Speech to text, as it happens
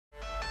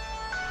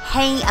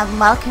Hey and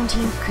welcome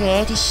to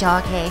Creator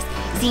Showcase,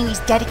 a series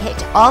dedicated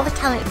to all the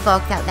talented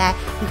folks out there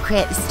who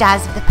create the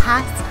stars of the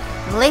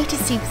past, the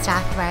latest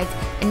superstar threads,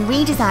 and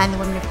redesign the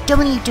women of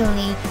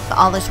WWE for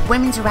all those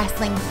women's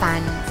wrestling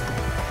fans.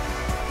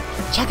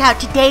 Check out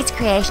today's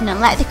creation and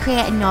let the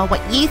creator know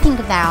what you think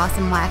of their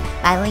awesome work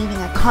by leaving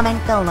a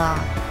comment below.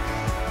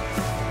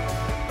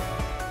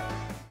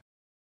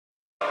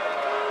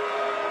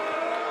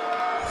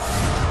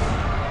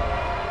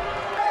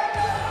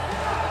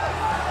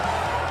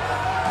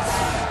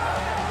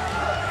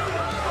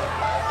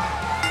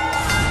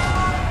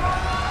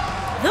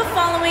 The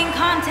following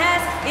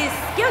contest is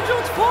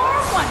scheduled for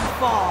one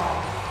fall.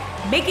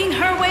 Making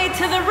her way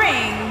to the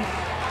ring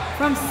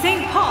from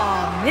St.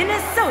 Paul,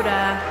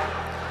 Minnesota,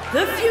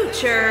 the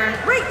future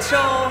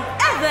Rachel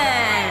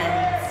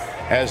Evans.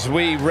 As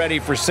we ready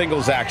for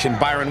singles action,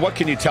 Byron, what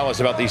can you tell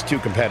us about these two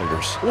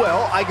competitors?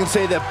 Well, I can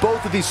say that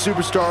both of these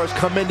superstars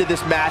come into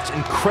this match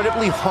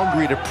incredibly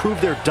hungry to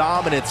prove their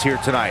dominance here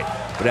tonight.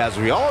 But as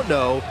we all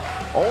know,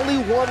 only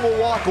one will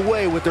walk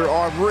away with their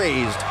arm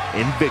raised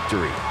in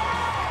victory.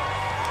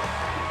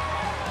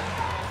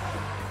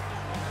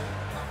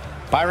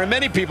 Byron,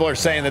 many people are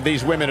saying that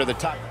these women are the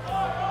top.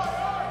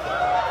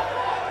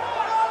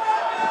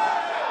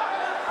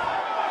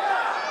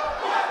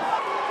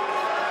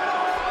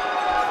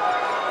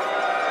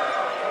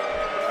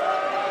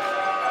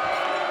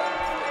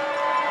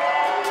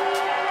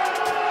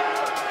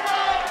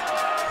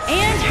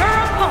 And her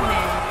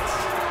opponent,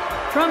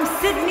 from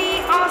Sydney,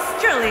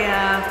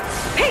 Australia,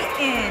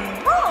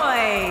 Peyton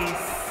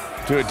Royce.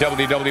 Two of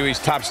WWE's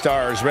top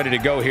stars ready to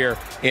go here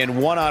in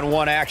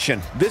one-on-one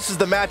action. This is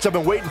the match I've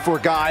been waiting for,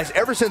 guys.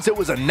 Ever since it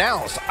was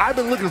announced, I've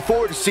been looking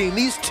forward to seeing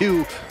these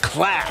two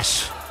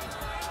clash.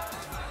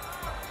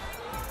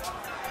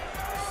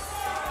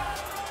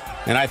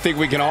 And I think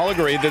we can all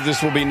agree that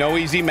this will be no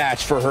easy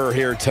match for her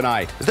here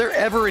tonight. Is there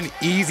ever an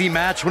easy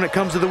match when it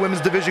comes to the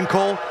women's division,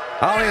 Cole?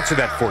 I'll answer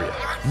that for you.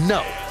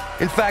 No.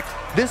 In fact,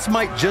 this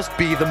might just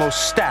be the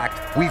most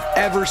stacked we've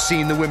ever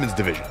seen the women's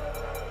division.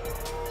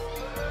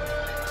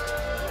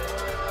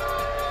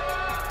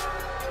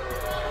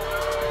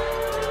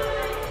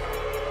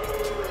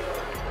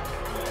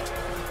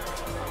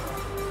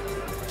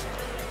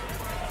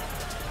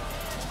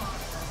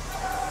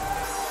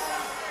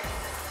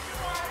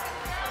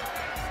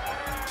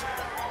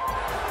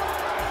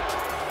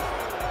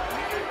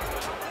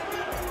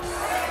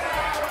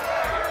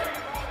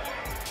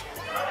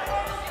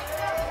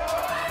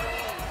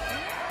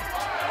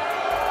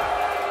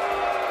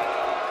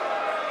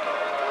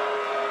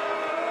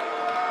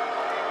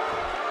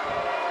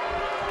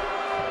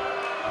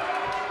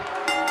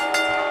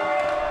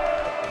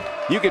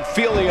 You can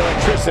feel the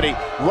electricity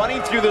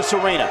running through this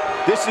arena.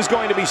 This is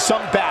going to be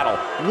some battle,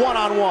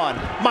 one-on-one,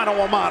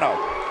 mano-a-mano.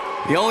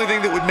 The only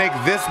thing that would make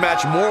this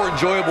match more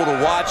enjoyable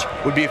to watch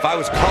would be if I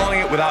was calling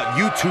it without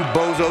you two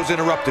bozos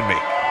interrupting me.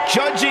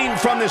 Judging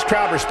from this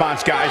crowd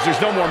response, guys, there's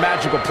no more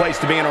magical place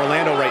to be in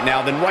Orlando right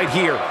now than right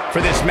here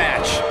for this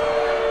match.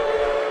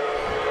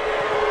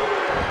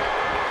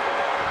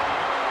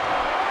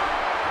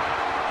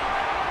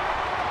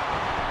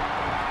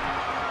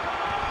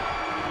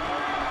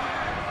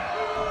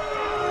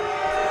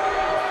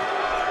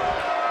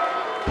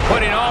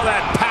 Putting all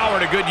that power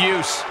to good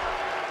use.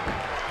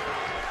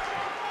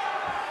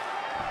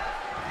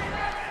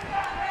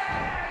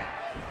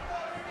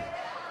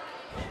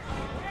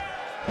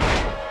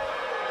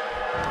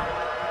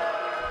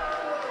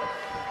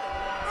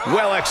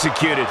 Well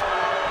executed.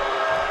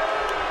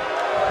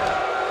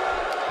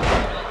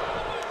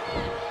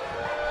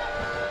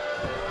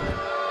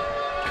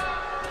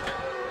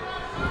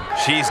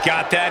 She's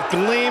got that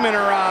gleam in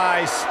her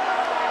eyes.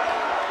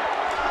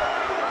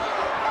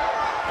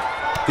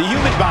 The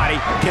human body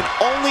can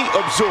only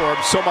absorb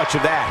so much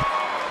of that.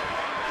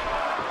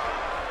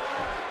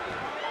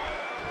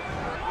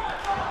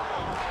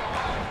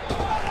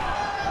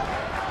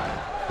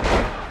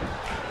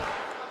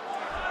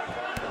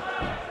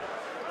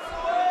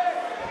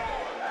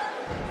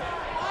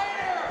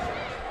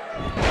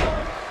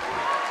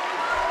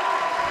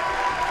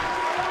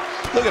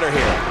 Look at her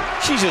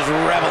here. She's just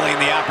reveling in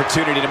the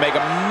opportunity to make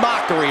a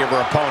mockery of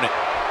her opponent.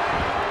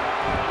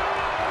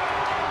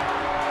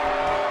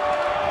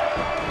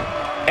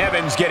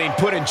 Evans getting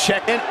put in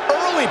check. An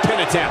early pin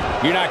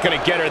attempt. You're not going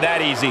to get her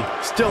that easy.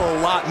 Still a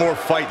lot more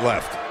fight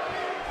left.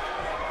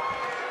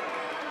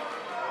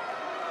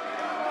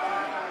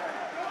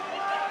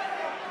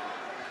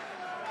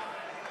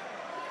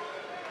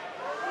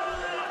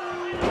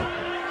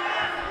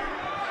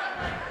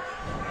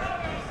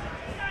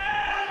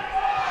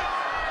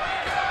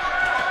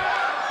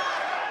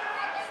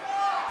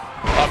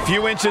 A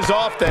few inches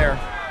off there.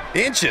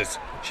 Inches?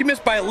 She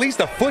missed by at least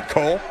a foot,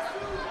 Cole.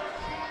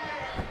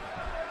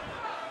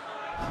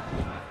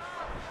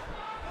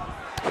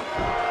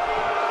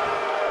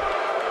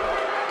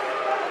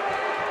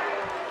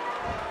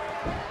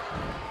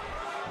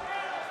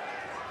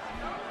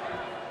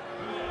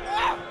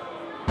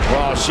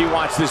 Well, she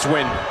wants this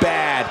win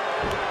bad.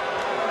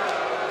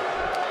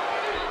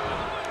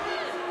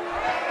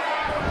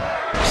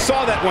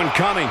 saw that one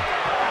coming.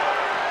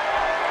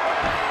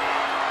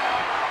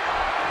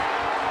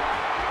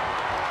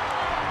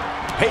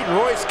 Peyton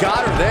Royce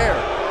got her there.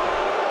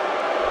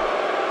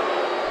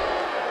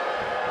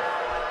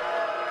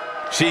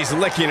 She's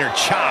licking her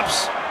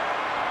chops.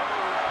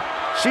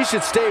 She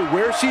should stay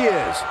where she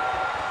is.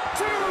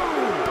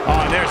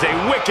 Oh, and there's a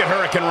wicked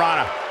Hurricane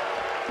Rana.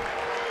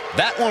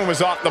 That one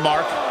was off the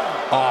mark.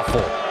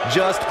 Awful.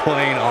 Just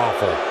plain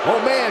awful. Oh,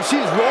 man,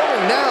 she's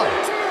rolling now.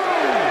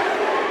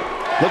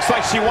 Looks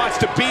like she wants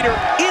to beat her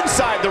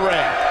inside the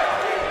ring.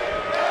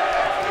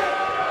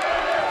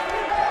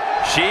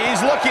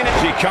 She's looking at...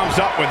 She comes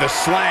up with a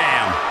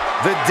slam.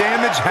 The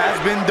damage has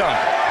been done.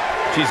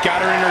 She's got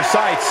her in her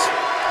sights.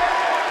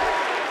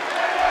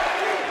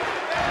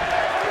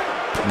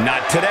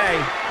 Not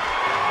today.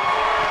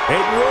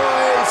 Peyton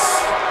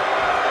Royce.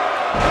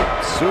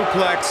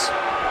 Suplex.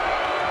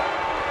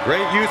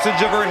 Great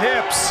usage of her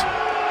hips.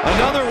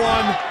 Another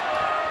one.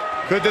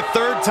 Could the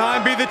third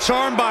time be the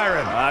charm,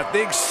 Byron? I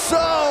think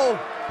so.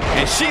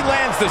 And she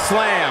lands the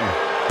slam.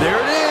 There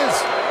it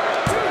is.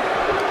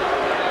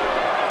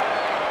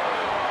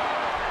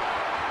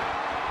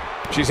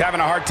 She's having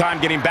a hard time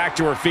getting back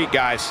to her feet,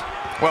 guys.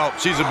 Well,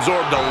 she's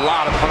absorbed a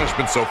lot of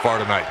punishment so far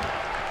tonight.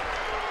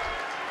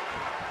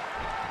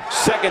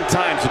 Second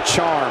time's a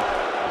charm.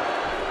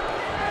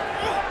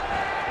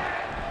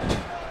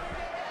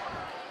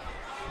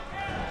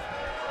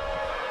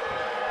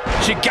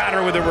 She got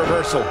her with a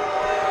reversal.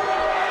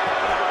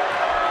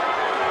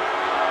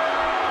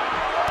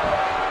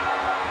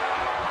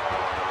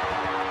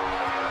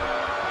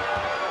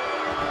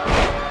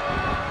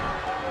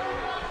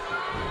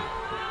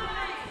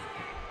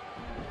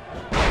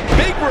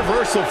 Big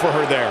reversal for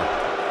her there.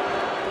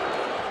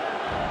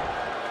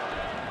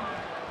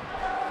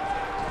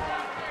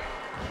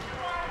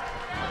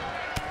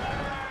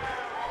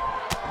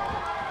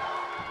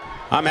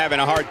 I'm having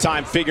a hard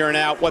time figuring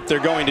out what they're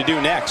going to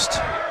do next.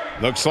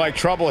 Looks like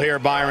trouble here,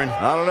 Byron.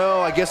 I don't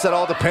know. I guess that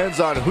all depends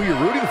on who you're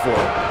rooting for.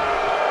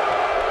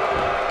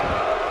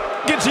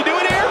 Can she do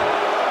it here?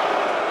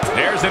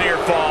 There's an ear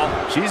fall.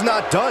 She's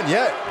not done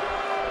yet.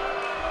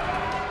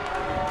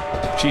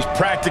 She's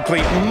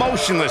practically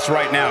motionless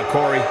right now,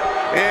 Corey.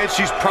 And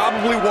she's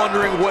probably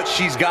wondering what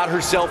she's got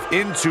herself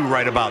into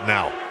right about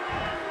now.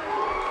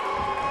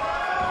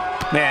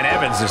 Man,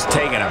 Evans is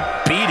taking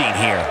a beating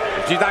here.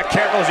 If she's not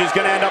careful, she's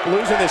going to end up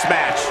losing this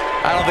match.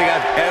 I don't think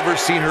I've ever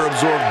seen her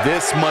absorb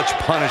this much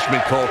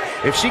punishment, Cole.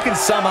 If she can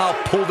somehow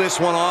pull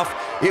this one off,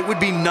 it would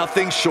be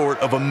nothing short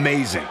of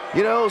amazing.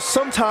 You know,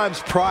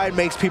 sometimes pride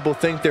makes people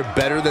think they're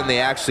better than they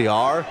actually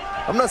are.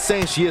 I'm not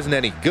saying she isn't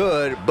any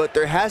good, but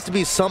there has to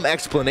be some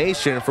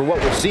explanation for what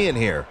we're seeing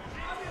here.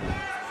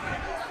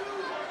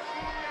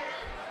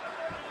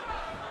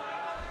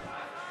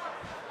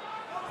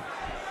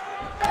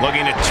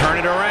 Looking to turn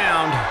it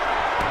around.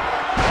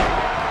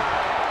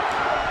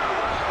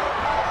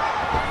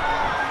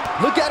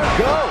 Look at her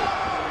go.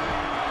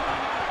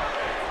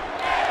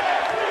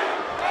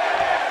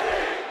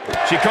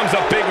 She comes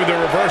up big with a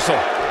reversal.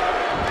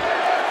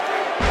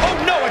 Oh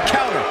no, a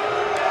counter.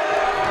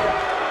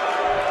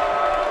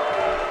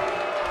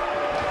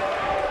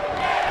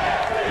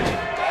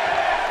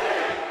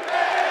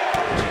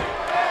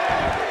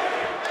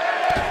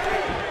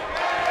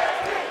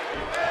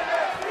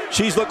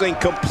 She's looking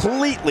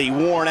completely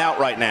worn out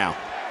right now.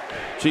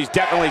 She's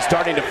definitely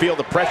starting to feel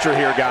the pressure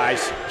here,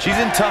 guys. She's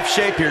in tough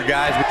shape here,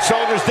 guys.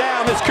 Shoulders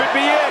down, this could be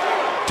it.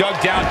 Dug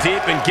down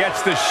deep and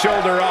gets the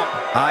shoulder up.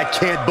 I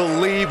can't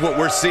believe what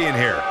we're seeing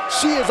here.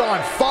 She is on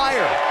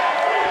fire.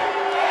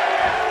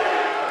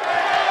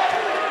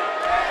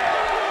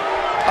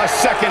 A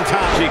second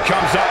time. She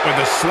comes up with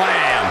a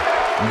slam.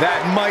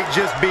 That might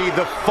just be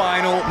the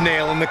final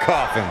nail in the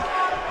coffin.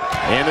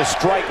 And the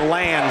strike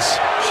lands.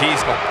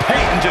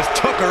 Peyton just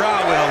took her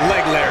out with a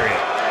leg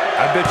lariat.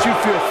 I bet you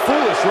feel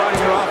foolish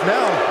riding her off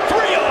now.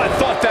 3-0, I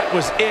thought that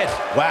was it.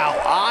 Wow,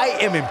 I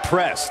am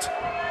impressed.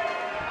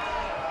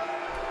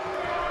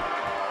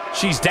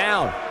 She's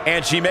down,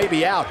 and she may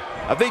be out.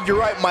 I think you're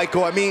right,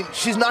 Michael. I mean,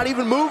 she's not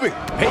even moving.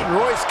 Peyton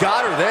Royce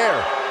got her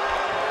there.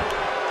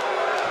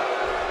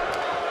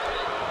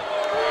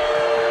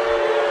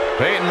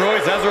 Peyton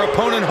Royce has her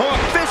opponent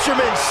hooked.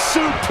 Fisherman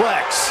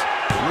suplex.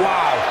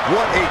 Wow,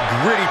 what a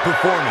gritty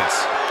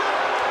performance.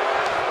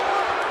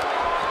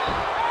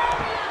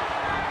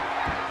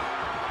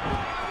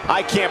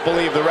 I can't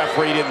believe the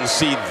referee didn't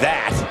see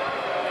that.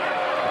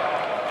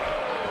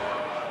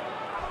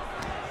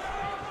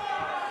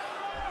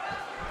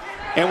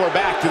 And we're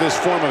back to this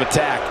form of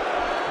attack.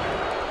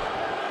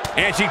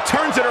 And she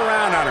turns it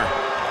around on her.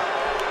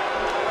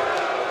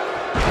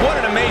 What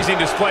an amazing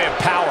display of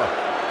power.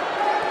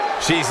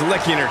 She's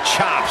licking her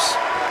chops.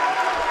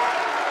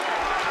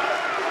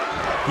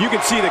 You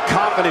can see the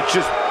confidence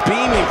just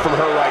beaming from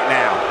her right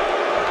now.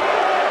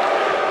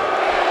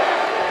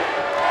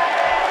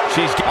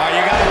 You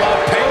gotta love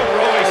Peyton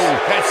Royce.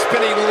 That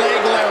spinning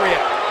leg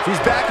lariat. She's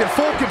back in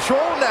full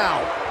control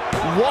now.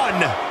 1,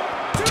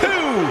 2.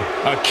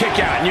 A kick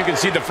out, and you can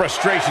see the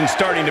frustration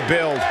starting to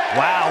build.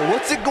 Wow,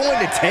 what's it going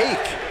to take?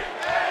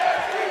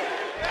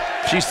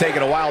 She's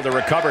taking a while to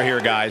recover here,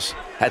 guys.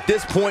 At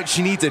this point,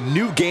 she needs a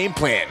new game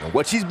plan.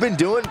 What she's been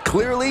doing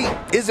clearly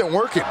isn't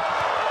working.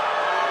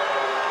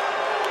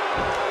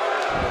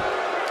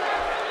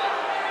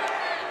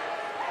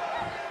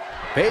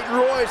 Peyton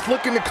Royce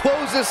looking to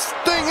close this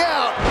thing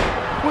out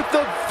with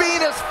the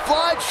Venus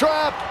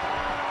flytrap.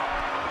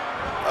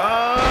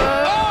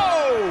 Oh!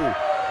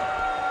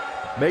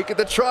 Make it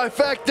the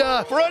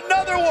trifecta For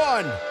another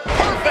one.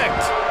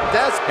 Perfect.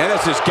 And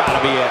this has got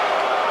to be it.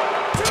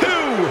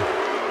 2.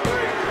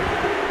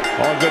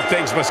 All good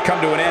things must come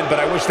to an end, but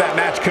I wish that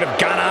match could have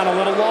gone on a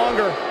little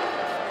longer.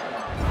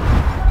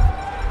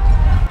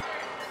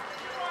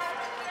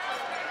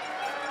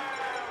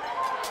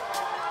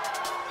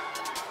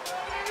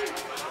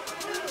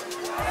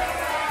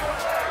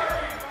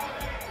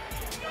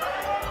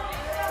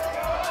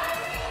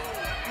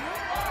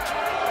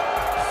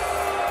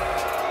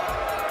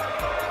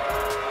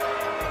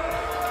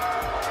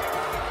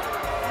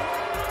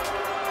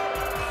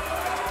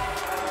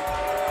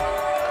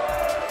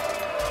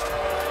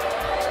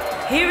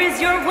 Here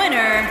is your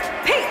winner,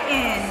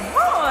 Peyton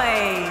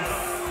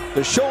Royce.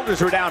 The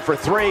shoulders were down for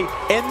 3,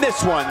 and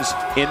this one's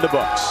in the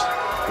books.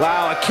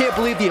 Wow, I can't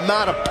believe the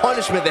amount of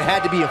punishment that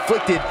had to be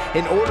inflicted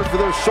in order for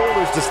those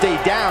shoulders to stay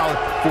down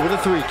for the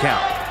 3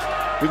 count.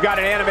 We've got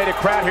an animated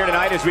crowd here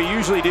tonight, as we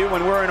usually do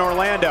when we're in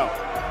Orlando.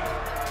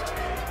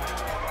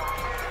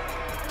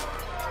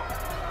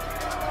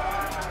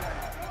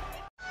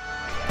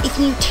 If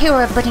you too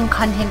are a budding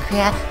content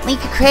creator,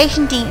 leave your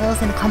creation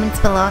details in the comments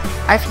below,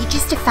 or if you're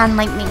just a fan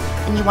like me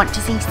and you want to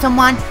see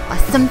someone or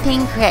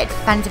something created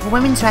for fans of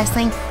women's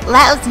wrestling,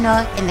 let us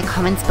know in the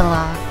comments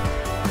below.